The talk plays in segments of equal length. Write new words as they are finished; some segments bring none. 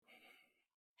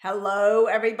Hello,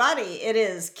 everybody. It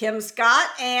is Kim Scott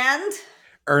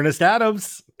Ernest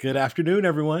Adams. Good afternoon,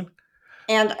 everyone.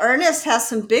 Ernest has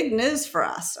some big news for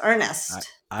us. I, Ernest.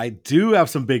 I do have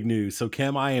some big news. So,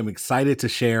 Kim, I am excited to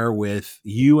share with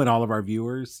you and all of our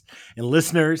viewers and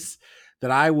listeners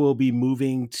that I will be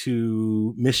moving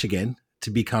to Michigan to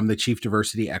become the Chief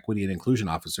Diversity, Equity, and Inclusion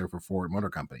Officer for Ford Motor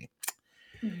Company.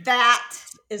 That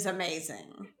is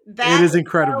amazing. It That is is so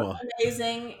incredible.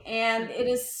 amazing. And it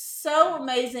is so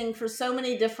amazing for so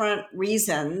many different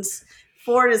reasons.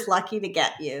 Ford is lucky to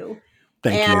get you.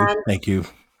 Thank you. And Thank you.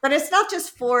 But it's not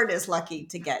just Ford is lucky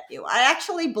to get you. I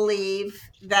actually believe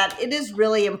that it is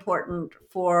really important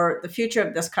for the future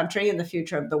of this country and the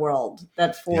future of the world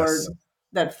that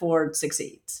Yes, Ford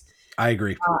succeeds. I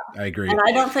agree. Uh, I agree. and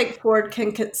I don't think Ford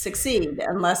can succeed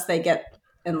unless they get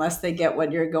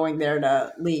what you're going there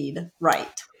to lead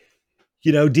right.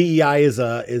 DEI is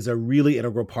a really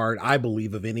integral part, I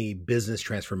believe, of any business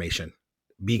transformation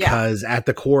Yeah. because at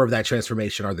the core of that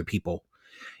transformation are the people.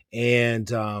 And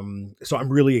so I'm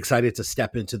really excited to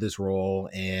step into this role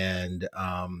and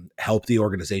help the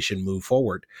organization move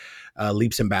forward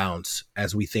leaps and bounds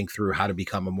as we think through how to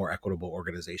become a more equitable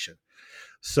organization.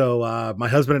 So my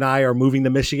husband and I are moving to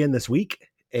Michigan this week,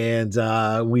 and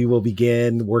we will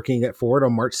begin working at Ford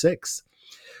on March 6th.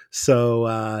 So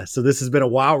this has been a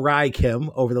wild ride, Kim,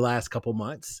 over the last couple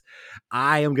months.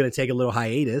 I am going to take a little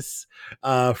hiatus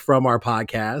from our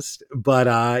podcast,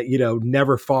 but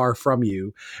never far from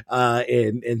you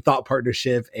in thought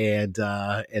partnership and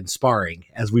sparring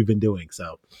as we've been doing.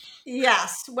 So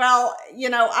Yes. Well,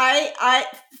 I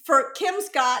for Kim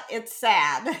Scott, it's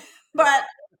sad, but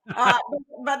uh,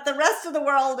 but the rest of the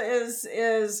world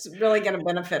is really going to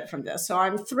benefit from this. So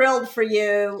I'm thrilled for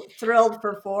you, thrilled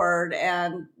for Ford,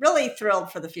 and really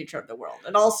thrilled for the future of the world.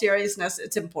 In all seriousness,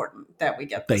 it's important that we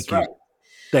get this thank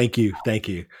right. you, thank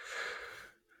you.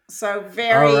 So All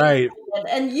very right. good.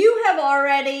 And you have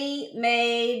already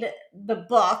made the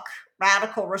book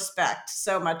Radical Respect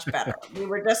so much better. We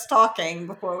were just talking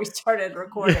before we started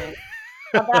recording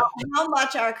about how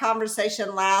much our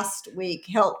conversation last week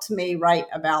helped me write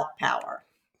about power.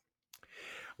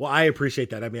 Well, I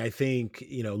appreciate that. I mean, I think,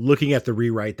 looking at the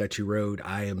rewrite that you wrote,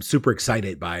 I am super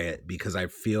excited by it because I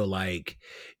feel like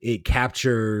it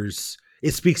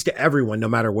speaks to everyone, no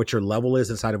matter what your level is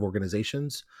inside of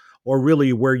organizations or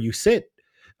really where you sit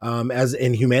as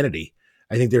in humanity.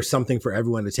 I think there's something for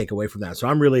everyone to take away from that. So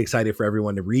I'm really excited for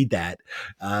everyone to read that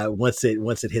once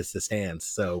it hits the stands.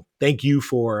 So thank you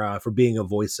for being a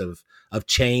voice of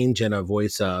change and a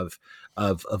voice of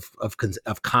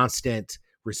constant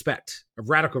respect, of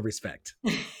radical respect.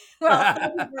 Well,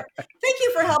 thank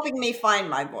you for helping me find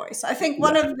my voice. I think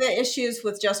one Yeah. of the issues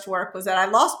with Just Work was that I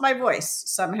lost my voice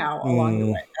somehow along the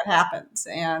Mm, way. That happens.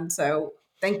 And so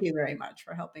thank you very much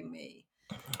for helping me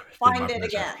it's been my find it pleasure.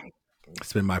 again.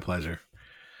 It's been my pleasure.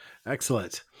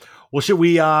 Excellent. Well, should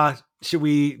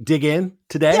we dig in Yeah,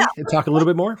 today and talk a little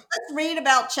bit more? let's read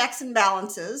about checks and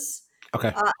balances.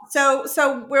 Okay.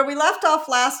 So where we left off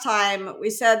last time, we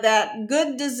said that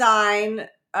good design,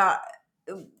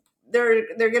 there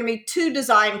are going to be two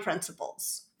design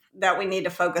principles that we need to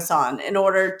focus on in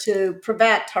order to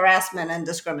prevent harassment and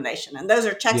discrimination. And those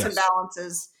are checks and Yes.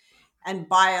 balances and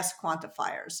bias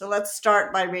quantifiers. So let's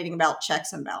start by reading about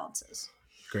checks and balances.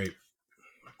 Great.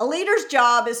 A leader's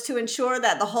job is to ensure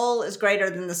that the whole is greater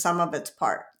than the sum of its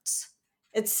parts.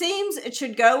 It seems it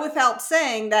should go without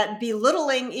saying that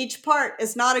belittling each part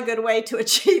is not a good way to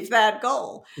achieve that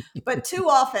goal. But too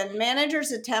often,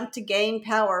 managers attempt to gain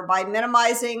power by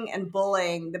minimizing and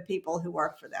bullying the people who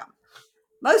work for them.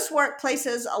 Most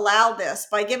workplaces allow this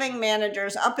by giving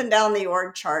managers up and down the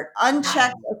org chart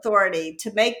unchecked authority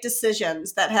to make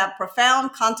decisions that have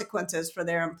profound consequences for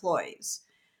their employees.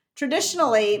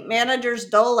 Traditionally, managers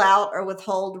dole out or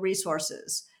withhold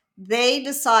resources. They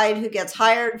decide who gets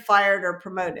hired, fired, or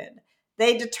promoted.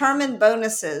 They determine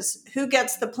bonuses, who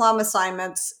gets the plum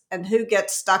assignments, and who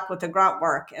gets stuck with the grunt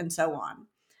work, and so on.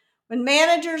 When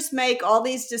managers make all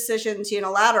these decisions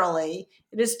unilaterally,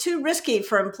 it is too risky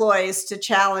for employees to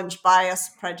challenge bias,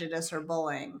 prejudice, or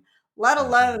bullying, let Mhm.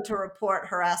 alone to report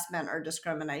harassment or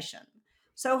discrimination.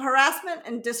 So, harassment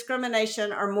and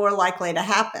discrimination are more likely to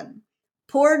happen.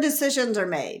 Poor decisions are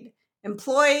made.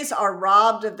 Employees are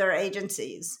robbed of their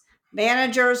agencies.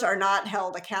 Managers are not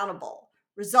held accountable.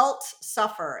 Results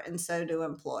suffer, and so do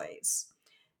employees.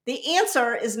 The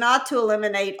answer is not to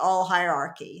eliminate all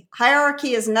hierarchy.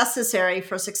 Hierarchy is necessary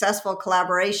for successful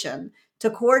collaboration, to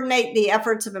coordinate the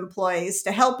efforts of employees,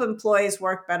 to help employees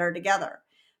work better together.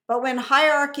 But when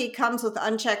hierarchy comes with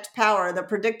unchecked power, the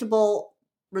predictable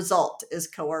result is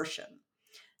coercion.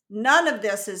 None of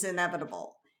this is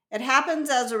inevitable. It happens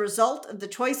as a result of the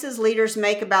choices leaders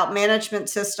make about management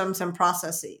systems and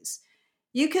processes.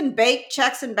 You can bake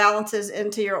checks and balances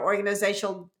into your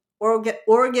organizational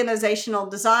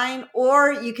design,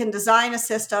 or you can design a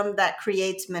system that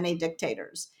creates many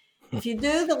dictators. If you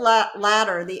do the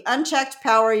latter, the unchecked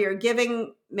power you're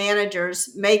giving managers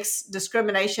makes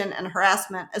discrimination and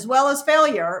harassment, as well as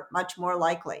failure, much more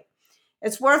likely.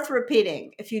 It's worth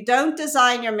repeating. If you don't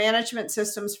design your management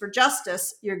systems for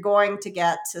justice, you're going to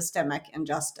get systemic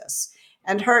injustice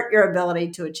and hurt your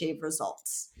ability to achieve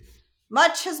results.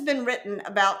 Much has been written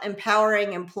about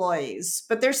empowering employees,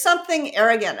 but there's something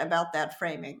arrogant about that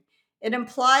framing. It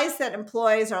implies that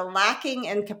employees are lacking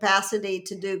in capacity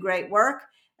to do great work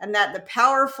and that the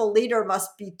powerful leader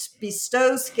must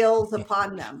bestow skills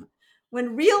upon them.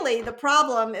 When really the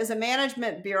problem is a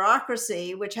management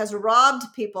bureaucracy which has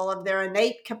robbed people of their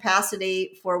innate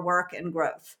capacity for work and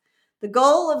growth. The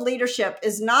goal of leadership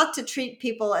is not to treat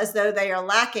people as though they are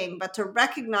lacking, but to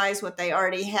recognize what they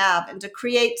already have and to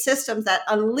create systems that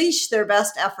unleash their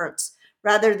best efforts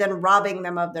rather than robbing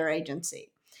them of their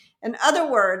agency. In other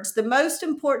words, the most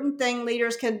important thing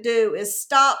leaders can do is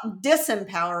stop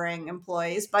disempowering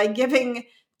employees by giving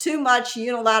too much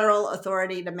unilateral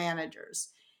authority to managers.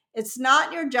 It's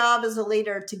not your job as a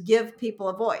leader to give people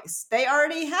a voice. They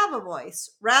already have a voice.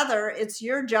 Rather, it's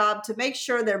your job to make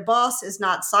sure their boss is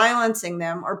not silencing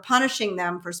them or punishing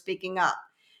them for speaking up.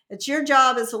 It's your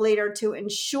job as a leader to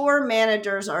ensure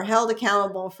managers are held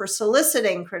accountable for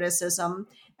soliciting criticism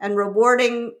and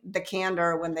rewarding the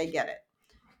candor when they get it.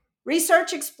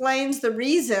 Research explains the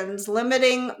reasons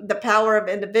limiting the power of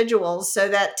individuals so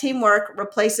that teamwork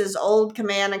replaces old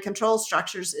command and control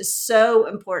structures is so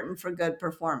important for good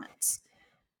performance.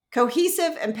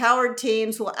 Cohesive, empowered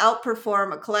teams will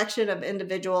outperform a collection of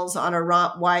individuals on a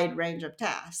wide range of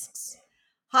tasks.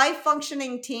 High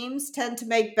functioning teams tend to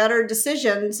make better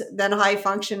decisions than high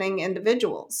functioning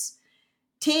individuals.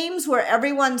 Teams where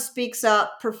everyone speaks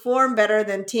up perform better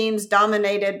than teams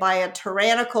dominated by a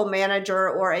tyrannical manager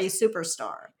or a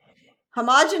superstar.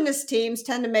 Homogenous teams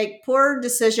tend to make poorer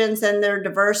decisions than their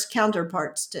diverse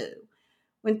counterparts do.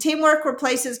 When teamwork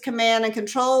replaces command and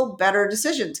control, better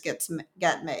decisions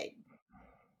get made.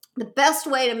 The best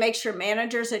way to make sure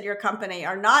managers at your company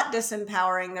are not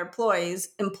disempowering their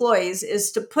employees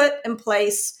is to put in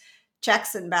place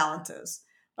checks and balances.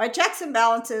 By checks and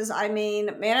balances, I mean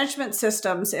management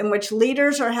systems in which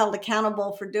leaders are held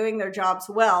accountable for doing their jobs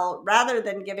well rather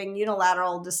than giving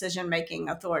unilateral decision-making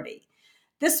authority.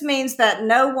 This means that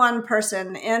no one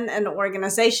person in an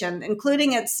organization,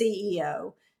 including its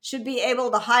CEO, should be able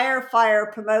to hire,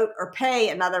 fire, promote, or pay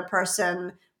another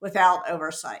person without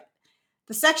oversight.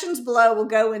 The sections below will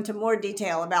go into more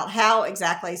detail about how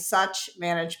exactly such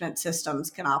management systems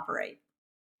can operate.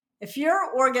 If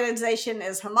your organization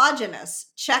is homogeneous,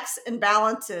 checks and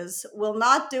balances will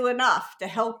not do enough to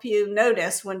help you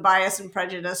notice when bias and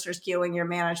prejudice are skewing your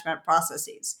management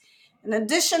processes. In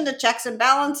addition to checks and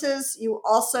balances, you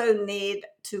also need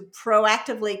to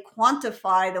proactively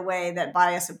quantify the way that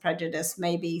bias and prejudice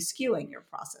may be skewing your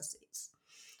processes.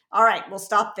 All right, we'll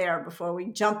stop there before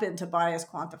we jump into bias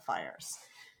quantifiers.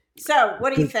 So,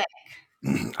 what do you think?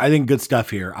 I think good stuff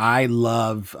here. I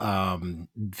love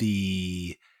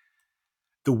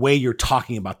the way you're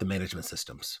talking about the management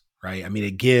systems, right? I mean,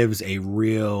 it gives a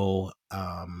real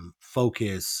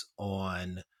focus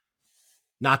on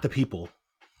not the people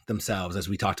themselves, as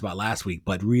we talked about last week,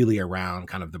 but really around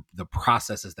kind of the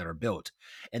processes that are built.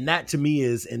 And that to me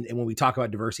is, and when we talk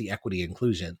about diversity, equity,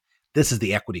 inclusion, this is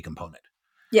the equity component.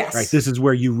 Yes. Right. This is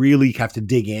where you really have to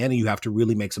dig in and you have to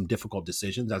really make some difficult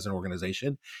decisions as an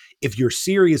organization. If you're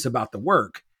serious about the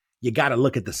work, you got to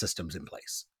look at the systems in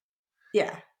place.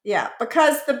 Yeah. Yeah.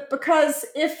 Because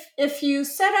if you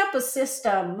set up a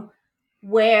system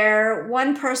where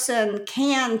one person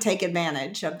can take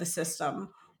advantage of the system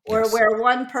or Yes. where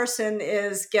one person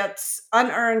gets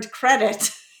unearned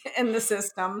credit in the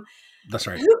system, That's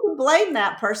right. who can blame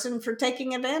that person for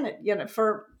taking advantage, I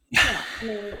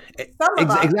mean, some of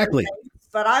us, Exactly.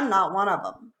 but I'm not one of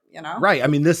them, Right. I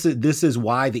mean, this is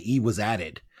why the E was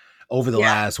added over the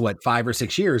Yeah. last, 5 or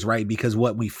 6 years, right? Because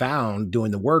what we found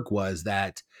doing the work was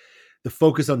that the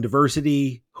focus on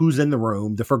diversity, who's in the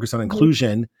room, the focus on Mhm.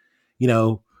 inclusion,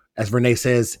 as Renee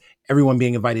says, everyone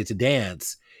being invited to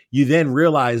dance. You then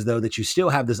realize, though, that you still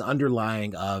have this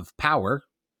underlying of power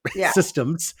Yeah.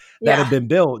 systems that Yeah. have been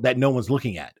built that no one's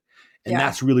looking at. And Yeah.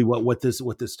 that's really what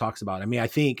this talks about. I mean, I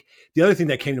think the other thing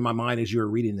that came to my mind as you were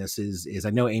reading this is I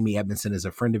know Amy Edmondson is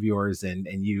a friend of yours, and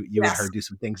you and Yes. her do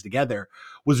some things together,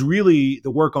 was really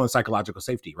the work on psychological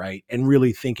safety, right? And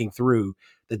really thinking through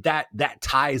that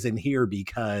ties in here,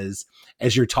 because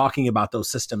as you're talking about those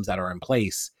systems that are in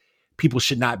place, people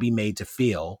should not be made to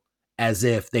feel as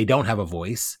if they don't have a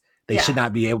voice. They should Yeah.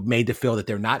 not be made to feel that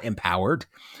they're not empowered,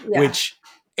 Yeah. which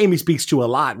Amy speaks to a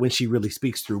lot when she really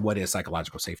speaks through what is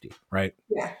psychological safety, right?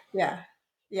 Yeah. Yeah.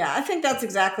 Yeah. I think that's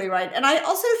exactly right. And I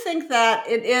also think that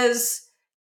it is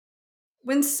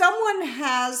when someone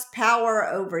has power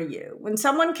over you, when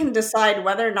someone can decide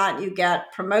whether or not you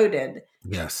get promoted,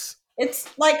 Yes, it's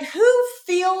like who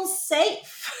feels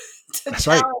safe to that's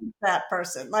right. challenge that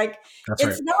person? Like That's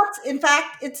right. it's not, in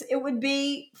fact, it would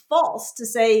be false to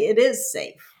say it is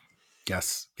safe.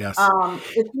 Yes, yes.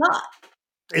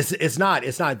 It's not.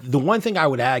 It's not. The one thing I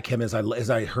would add, Kim, as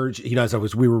I heard,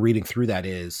 as we were reading through that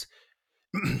is,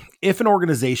 if an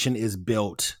organization is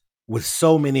built with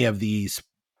so many of these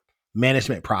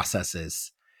management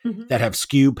processes Mhm. that have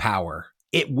skewed power,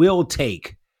 it will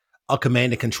take a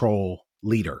command and control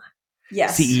leader,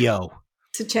 Yes, CEO,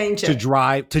 to change to it.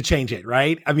 drive to change it,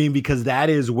 right? I mean, because that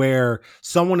is where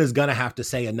someone is going to have to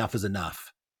say enough is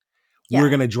enough. We're Yeah.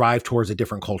 going to drive towards a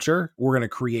different culture. We're going to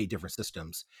create different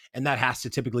systems. And that has to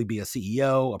typically be a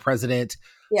CEO, a president,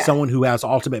 Yeah. someone who has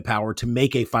ultimate power to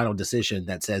make a final decision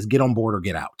that says, get on board or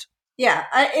get out. Yeah,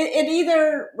 it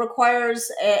either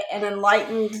requires an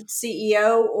enlightened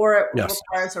CEO or it Yes,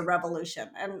 requires a revolution.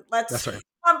 And let's, that's right.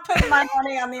 I'm putting my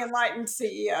money on the enlightened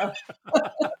CEO.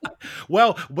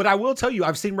 Well, but I will tell you,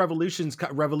 I've seen revolutions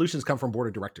come from board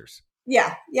of directors,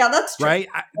 Yeah, yeah, that's true. right?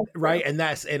 That's true. Right. And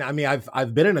I mean,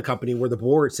 I've been in a company where the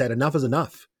board said enough is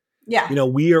enough. Yeah.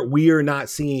 We are not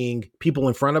seeing people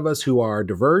in front of us who are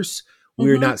diverse.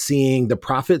 We're Hmm. not seeing the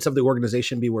profits of the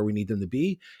organization be where we need them to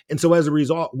be. And so as a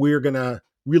result, we're going to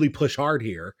really push hard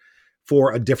here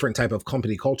for a different type of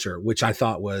company culture, which I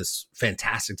thought was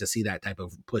fantastic to see that type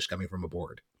of push coming from a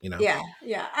board. Yeah,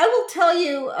 yeah. I will tell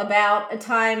you about a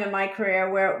time in my career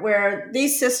where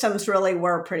these systems really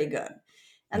were pretty good.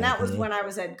 And that was Mm-hmm. when I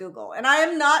was at Google. And I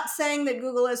am not saying that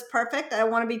Google is perfect. I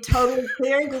want to be totally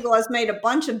clear. Google has made a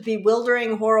bunch of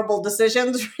bewildering, horrible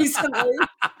decisions recently.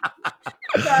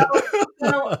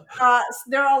 So,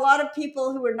 there are a lot of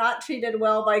people who were not treated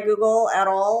well by Google at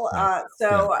all. Yeah.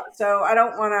 Yeah. So I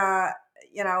don't want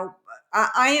to,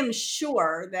 I am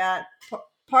sure that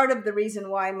part of the reason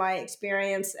why my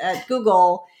experience at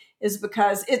Google is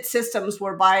because its systems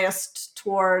were biased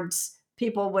towards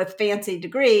people with fancy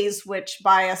degrees, which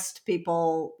biased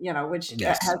people, which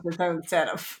Yes. has its own set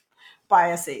of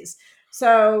biases.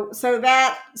 So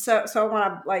I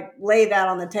want to like lay that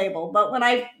on the table. But when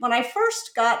I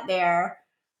first got there,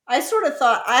 I sort of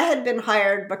thought I had been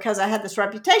hired because I had this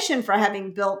reputation for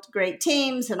having built great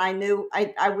teams, and I knew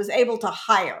I was able to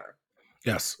hire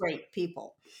Yes. great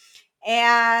people.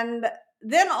 And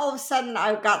then all of a sudden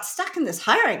I got stuck in this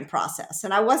hiring process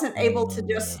and I wasn't able to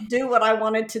just do what I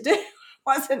wanted to do.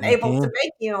 I wasn't able Mm-hmm. to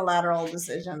make unilateral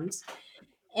decisions.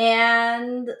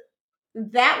 And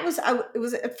it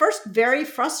was at first very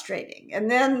frustrating. And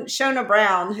then Shona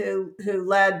Brown, who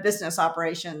led business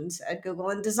operations at Google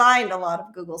and designed a lot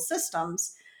of Google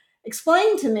systems,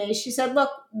 explained to me, she said, look,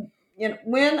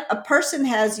 when a person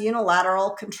has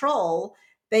unilateral control,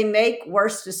 they make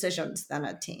worse decisions than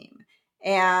a team.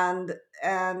 And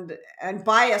and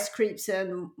bias creeps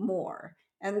in more.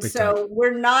 And Big time. so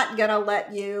we're not going to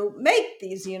let you make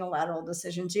these unilateral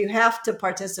decisions. You have to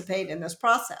participate in this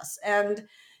process. And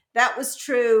that was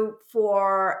true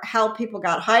for how people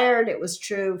got hired. It was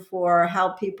true for how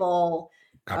people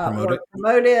Got were promoted.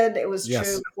 promoted. It was true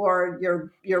Yes. for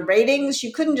your ratings.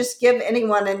 You couldn't just give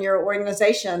anyone in your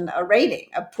organization a rating,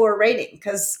 a poor rating,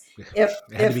 because if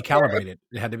It had to if be calibrated.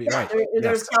 It had to be right.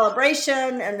 there's Yes.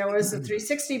 calibration and there was a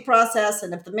 360 process,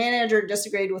 and if the manager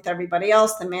disagreed with everybody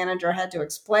else, the manager had to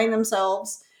explain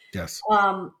themselves. Yes.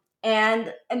 um,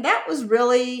 and that was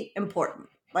really important.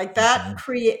 Like that Mm-hmm.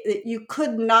 create you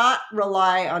could not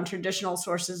rely on traditional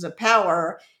sources of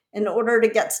power in order to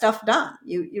get stuff done.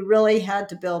 You really had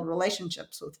to build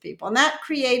relationships with people, and that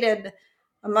created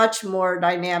a much more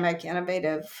dynamic,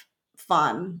 innovative,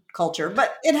 fun culture.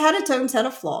 But it had its own set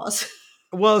of flaws.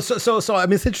 Well, so I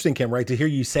mean, it's interesting, Kim, right? To hear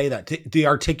you say that the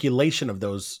articulation of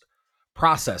those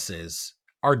processes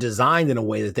are designed in a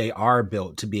way that they are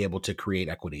built to be able to create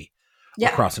equity Yeah,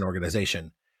 across an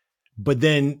organization. But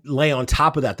then lay on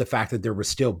top of that the fact that there was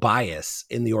still bias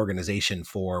in the organization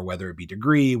for whether it be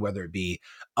degree, whether it be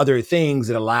other things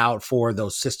that allowed for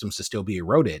those systems to still be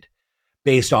eroded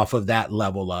based off of that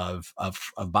level of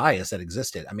bias that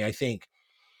existed. I mean, I think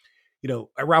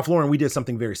At Ralph Lauren, we did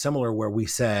something very similar where we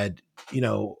said,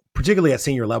 particularly at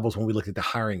senior levels, when we looked at the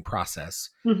hiring process,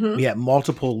 we Mm-hmm. had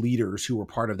multiple leaders who were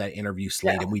part of that interview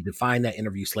slate, Yeah. and we defined that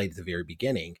interview slate at the very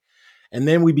beginning. And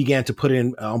then we began to put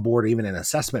in on board even an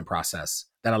assessment process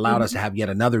that allowed us Mm-hmm. to have yet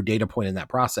another data point in that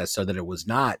process, so that it was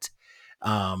not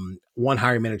one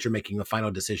hiring manager making the final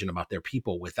decision about their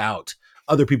people without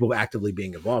other people actively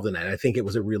being involved in that. And I think it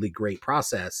was a really great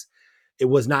process.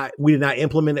 We did not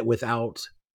implement it without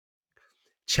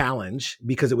challenge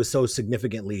because it was so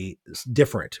significantly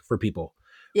different for people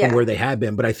from Yeah. where they had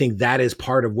been. But I think that is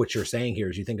part of what you're saying here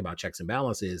as you think about checks and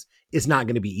balances. It's not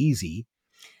going to be easy.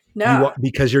 No.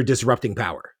 Because you're disrupting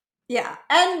power. Yeah.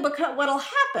 And because what'll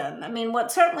happen, I mean,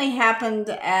 what certainly happened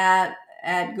at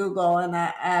Google, and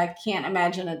I can't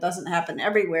imagine it doesn't happen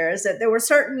everywhere, is that there were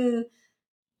certain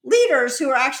leaders who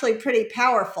were actually pretty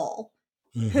powerful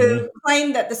Mm-hmm. who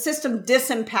claimed that the system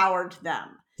disempowered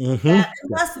them. Mm-hmm. That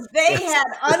unless Yes. they Yes.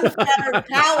 had unfettered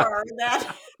power,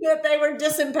 that they were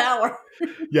disempowered.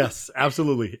 Yes.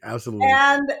 Absolutely. Absolutely.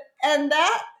 and and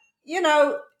that,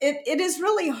 it is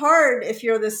really hard if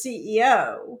you're the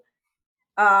CEO,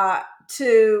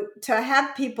 to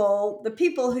have the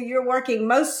people who you're working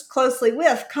most closely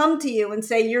with, come to you and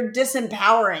say, you're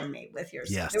disempowering me with your.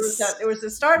 Yes. There was a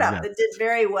startup that Yes. did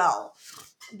very well,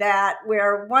 that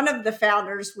where one of the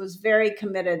founders was very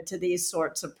committed to these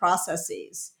sorts of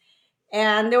processes,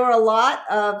 and there were a lot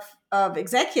of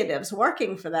executives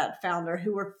working for that founder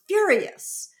who were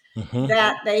furious Mm-hmm.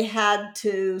 that they had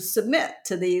to submit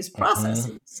to these Mm-hmm.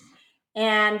 processes,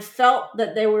 and felt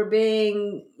that they were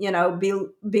being,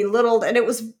 belittled. And it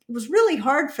was really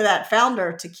hard for that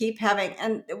founder to keep having,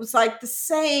 and it was like the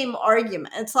same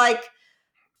argument. It's like,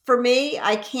 for me,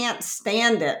 I can't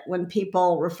stand it when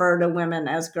people refer to women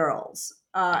as girls.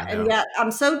 I And know. yet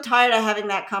I'm so tired of having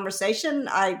that conversation.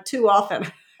 I too often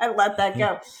I let that Mm-hmm.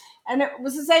 go. And it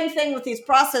was the same thing with these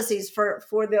processes for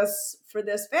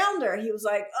this founder. He was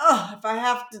like, "Oh, if I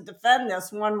have to defend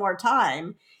this one more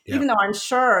time, Yeah. even though I'm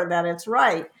sure that it's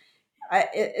right,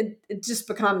 it just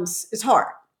becomes, it's hard.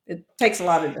 It takes a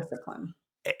lot of discipline."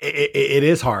 It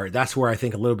is hard. That's where I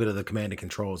think a little bit of the command and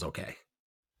control is okay.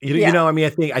 Yeah, I mean,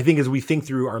 I think as we think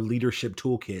through our leadership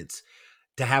toolkits,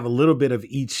 to have a little bit of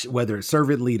each, whether it's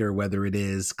servant leader, whether it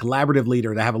is collaborative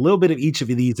leader, to have a little bit of each of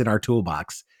these in our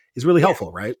toolbox is really yeah.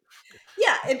 helpful, right?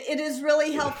 Yeah, it is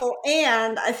really helpful,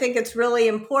 and I think it's really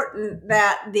important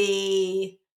that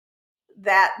the,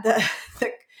 the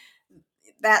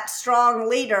that strong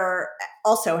leader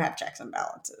also have checks and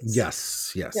balances.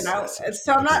 Yes, yes, yes, yes.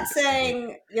 So I'm not Agreed. Agreed.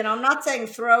 saying, I'm not saying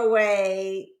throw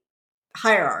away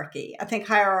hierarchy. I think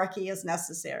hierarchy is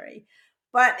necessary,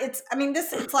 but I mean,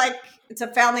 it's like, it's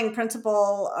a founding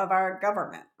principle of our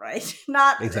government, right?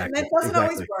 Not, and Exactly. it doesn't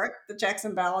always Exactly. work, the checks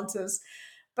and balances,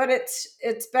 but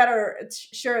it's better. It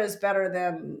sure is better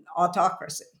than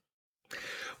autocracy.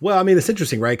 Well, I mean, it's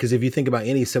interesting, right? Because if you think about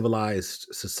any civilized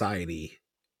society,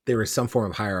 there is some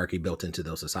form of hierarchy built into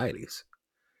those societies.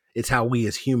 It's how we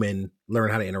as human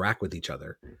learn how to interact with each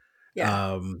other.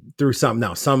 Yeah, Through some, look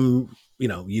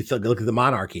at the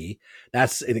monarchy.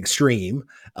 That's an extreme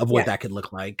of what yeah, that could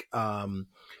look like.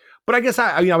 But I guess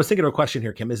I was thinking of a question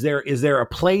here, Kim. Is there a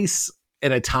place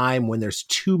and a time when there's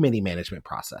too many management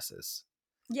processes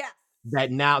yeah,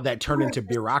 that turn into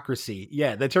bureaucracy?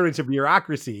 Yeah, that turn into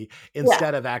bureaucracy yeah.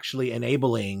 instead of actually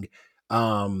enabling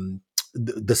um,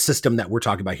 the system that we're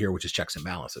talking about here, which is checks and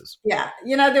balances. Yeah,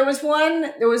 there was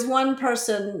one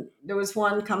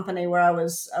company where I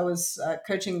was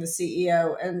coaching the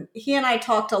CEO, and he and I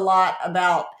talked a lot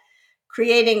about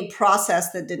creating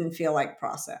process that didn't feel like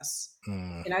process.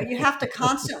 Mm. You have to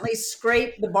constantly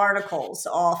scrape the barnacles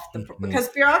off Mhm. because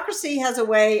bureaucracy has a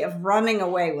way of running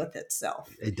away with itself.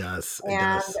 It does. It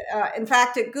And does. in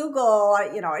fact, at Google,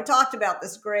 I talked about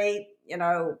this great,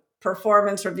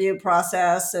 performance review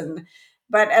process,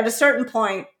 but at a certain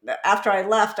point after I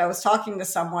left, I was talking to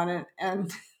someone,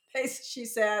 and she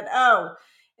said, "Oh,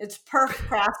 it's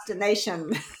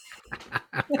procrastination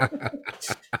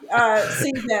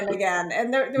season again."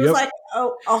 And there was Yep. like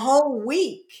a whole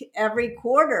week every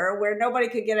quarter where nobody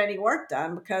could get any work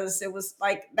done because it was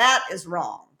like, that is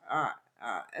wrong.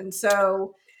 And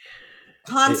so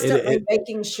constantly It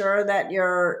making sure that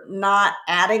you're not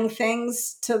adding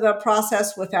things to the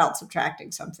process without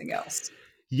subtracting something else.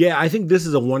 Yeah, I think this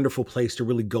is a wonderful place to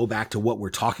really go back to what we're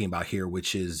talking about here,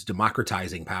 which is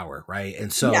democratizing power, right? And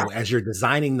Yeah, so as you're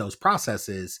designing those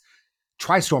processes,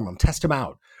 try storm them, test them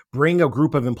out, bring a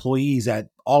group of employees at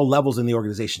all levels in the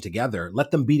organization together,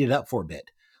 let them beat it up for a bit,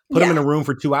 put them in yeah, a room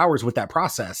for 2 hours with that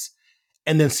process,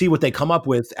 and then see what they come up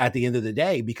with at the end of the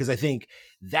day. Because I think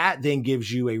that then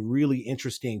gives you a really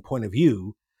interesting point of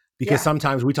view because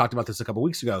sometimes we talked about this a couple of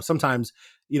weeks ago. Sometimes,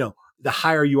 the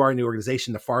higher you are in the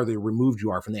organization, the farther removed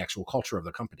you are from the actual culture of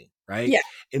the company. Right. Yeah.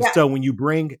 And Yeah. so when you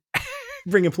bring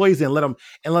employees in, let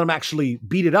them actually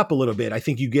beat it up a little bit, I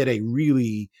think you get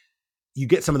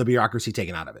some of the bureaucracy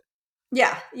taken out of it.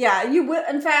 Yeah, yeah, you will.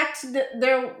 In fact,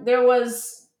 there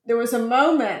was a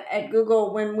moment at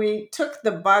Google when we took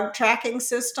the bug tracking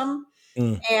system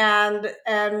Mm.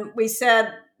 and we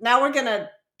said, now we're going to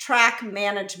track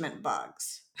management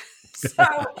bugs. So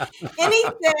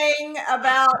anything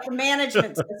about the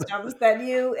management systems that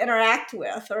you interact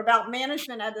with or about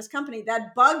management at this company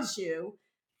that bugs you,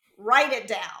 write it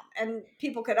down, and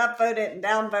people could upvote it and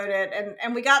downvote it,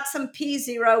 and we got some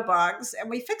P0 bugs and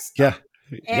we fixed them.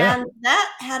 Yeah. Yeah. And that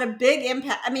had a big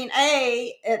impact. I mean,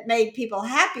 A, it made people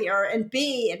happier, and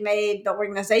B, it made the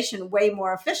organization way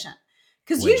more efficient.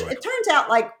 Because Way more. it turns out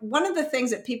like one of the things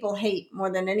that people hate more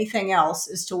than anything else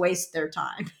is to waste their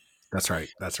time. That's right.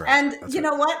 That's right. And That's you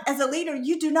right. know what? As a leader,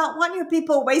 you do not want your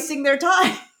people wasting their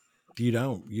time. You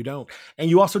don't. And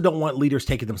you also don't want leaders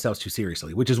taking themselves too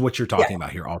seriously, which is what you're Yeah. talking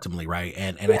about here ultimately, right?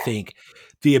 And Yeah. I think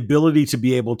the ability to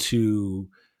be able to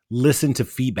listen to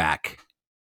feedback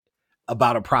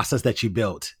about a process that you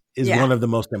built is Yeah. one of the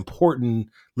most important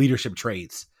leadership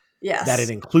traits that Yes.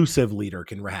 an inclusive leader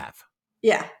can have.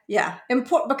 Yeah. Yeah.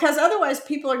 Important, because otherwise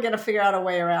people are going to figure out a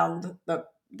way around the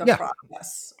Yeah,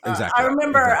 process. I exactly.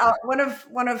 remember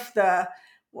Exactly.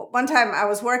 one time I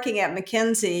was working at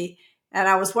McKinsey and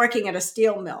I was working at a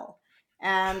steel mill,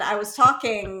 and I was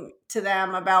talking to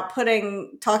them about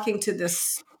talking to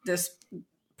this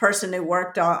person who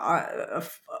worked on a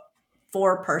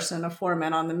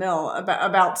foreman on the mill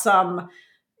about some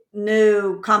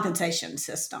new compensation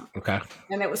system. Okay.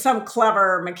 And it was some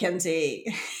clever McKinsey.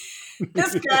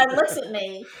 This guy looks at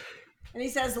me and he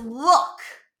says, "Look,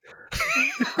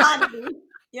 honey,"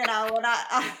 and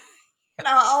I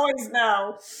always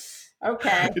know.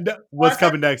 Okay. Well, What's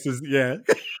coming next is, yeah.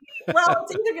 it's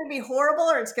either going to be horrible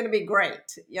or it's going to be great.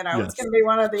 It's Yes. going to be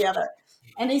one or the other.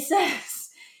 And he says,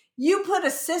 "You put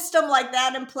a system like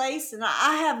that in place, and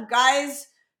I have guys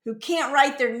who can't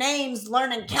write their names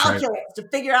learning That's right. calculus to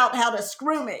figure out how to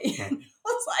screw me."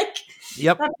 It's like,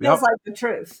 Yep. that feels Yep. like the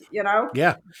truth,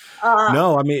 Yeah. Uh,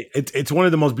 No, I mean, it's one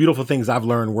of the most beautiful things I've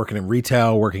learned working in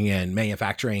retail, working in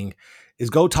manufacturing, is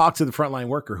go talk to the frontline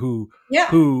worker yeah,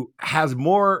 who has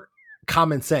more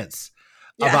common sense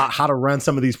yeah, about how to run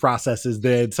some of these processes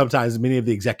than sometimes many of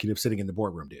the executives sitting in the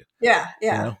boardroom do. yeah, You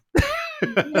yeah. know?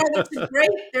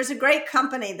 There's a great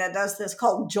company that does this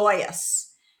called Joyous,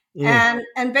 Mm,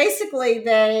 and basically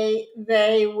they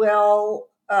will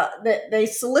they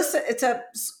solicit. It's a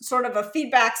sort of a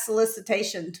feedback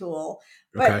solicitation tool,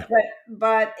 but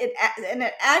okay.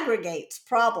 it aggregates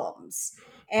problems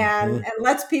and Hmm.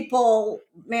 lets people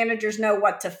managers know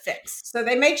what to fix. So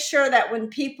they make sure that when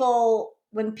people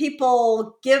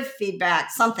give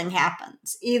feedback, something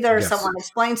happens. Either Yes. someone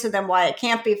explains to them why it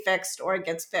can't be fixed or it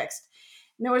gets fixed.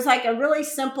 And there was like a really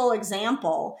simple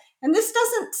example, and this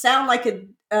doesn't sound like a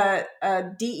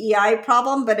DEI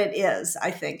problem, but it is,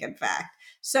 I think, in fact.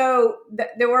 So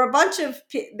there were a bunch of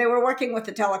they were working with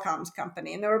the telecoms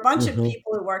company, and there were a bunch of Hmm.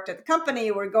 people who worked at the company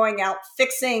who were going out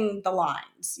fixing the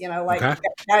lines, like Okay.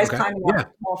 guys Okay. climbing Yeah.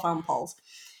 up telephone poles.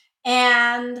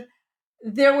 And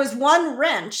there was one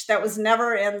wrench that was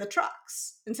never in the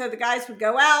trucks. And so the guys would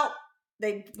go out,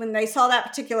 when they saw that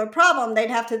particular problem, they'd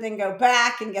have to then go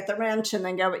back and get the wrench and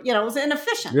then go, it was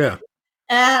inefficient. Yeah.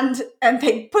 And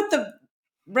they put the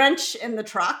wrench in the In the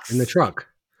trucks, trunk.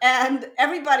 and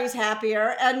everybody's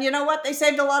happier. And you know what? They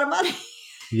saved a lot of money.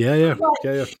 Yeah. Yeah.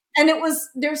 Yeah. Yeah. And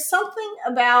there's something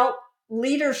about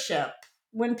leadership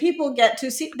when people get to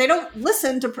see, they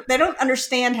don't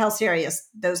understand how serious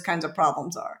those kinds of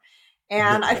problems are.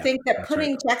 And I Yeah. think that That's right.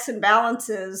 putting checks and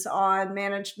balances on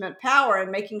management power and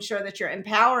making sure that you're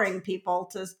empowering people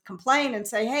to complain and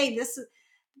say, hey,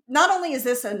 not only is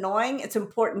this annoying, it's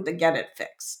important to get it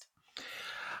fixed.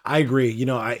 I agree.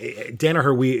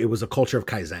 Danaher, it was a culture of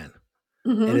Kaizen.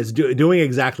 And Mm-hmm. it's doing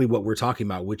exactly what we're talking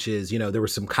about, which is, there were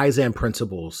some Kaizen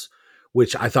principles,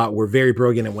 which I thought were very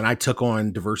brilliant. And when I took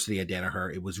on diversity at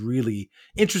Danaher, it was really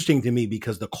interesting to me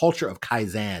because the culture of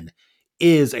Kaizen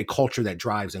is a culture that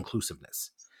drives inclusiveness.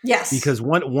 Yes. Because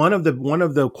one of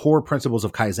the core principles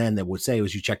of Kaizen that would say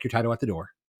was you check your title at the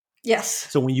door. Yes.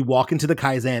 So when you walk into the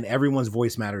Kaizen, everyone's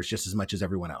voice matters just as much as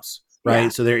everyone else, Yeah.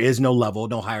 right? So there is no level,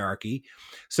 no hierarchy.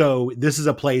 So this is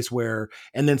a place where,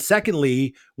 and then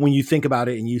secondly, when you think about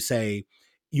it and you say,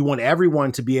 you want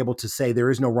everyone to be able to say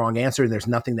there is no wrong answer and there's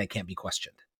nothing that can't be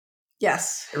questioned.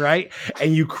 Yes. Right.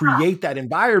 And you create that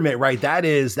environment, right? That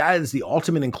is the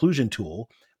ultimate inclusion tool,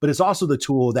 but it's also the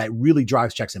tool that really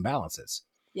drives checks and balances.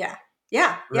 Yeah.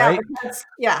 Yeah. Yeah. right? Because,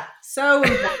 yeah. So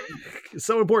important.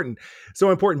 So important, so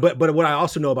important. But what I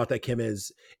also know about that, Kim,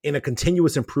 is in a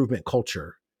continuous improvement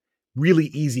culture, really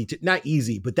easy to, not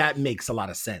easy, but that makes a lot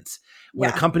of sense. When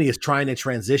a Yeah. company is trying to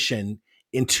transition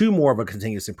into more of a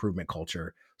continuous improvement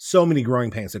culture, so many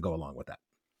growing pains that go along with that.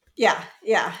 Yeah,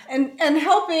 yeah, and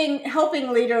helping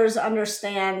leaders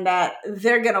understand that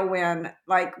they're gonna win.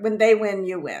 Like when they win,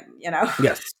 you win. You know,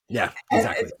 Yes. Yeah, and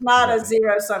exactly. it's not a Exactly.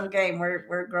 zero sum game.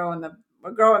 We're growing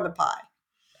the pie.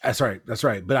 That's right. That's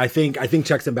right. But I think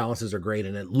checks and balances are great.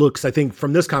 And it looks, I think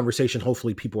from this conversation,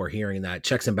 hopefully people are hearing that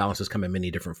checks and balances come in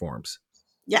many different forms.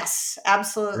 Yes, Right.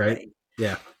 absolutely.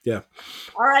 Yeah. Yeah.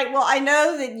 All right. Well, I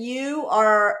know that you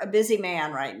are a busy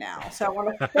man right now, so I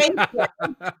want to thank you.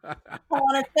 I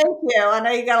want to thank you. I know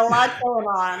you got a lot going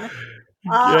on.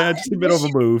 Yeah, just a And bit of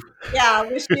wish a move. Yeah, I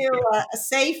wish you a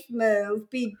safe move.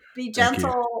 Be Thank you.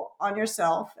 gentle on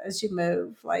yourself as you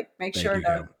move. Like make Thank sure you,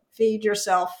 to Kim. feed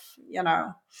yourself.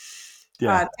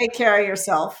 Yeah. Take care of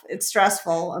yourself. It's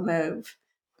stressful a move.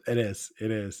 It is.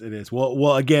 It is. It is.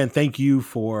 Well, again, thank you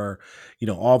for,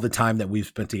 all the time that we've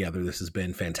spent together. This has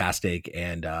been fantastic.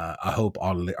 And I hope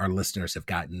all our listeners have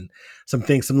gotten some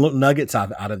things, some little nuggets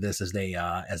out of this as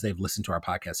they've listened to our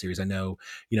podcast series. I know,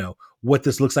 what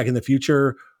this looks like in the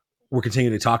future, we're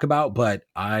continuing to talk about, but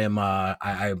I'm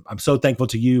so thankful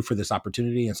to you for this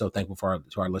opportunity and so thankful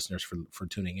to our listeners for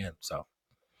tuning in. So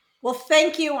Well,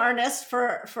 thank you, Ernest,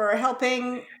 for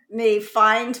helping me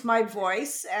find my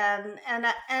voice. And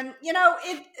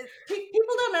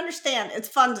people don't understand. It's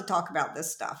fun to talk about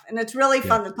this stuff, and it's really yeah,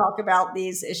 fun to talk about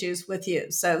these issues with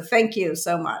you. So thank you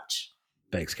so much.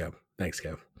 thanks, Kev. Thanks,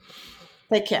 Kev.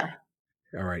 Take care.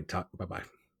 All right. Bye bye.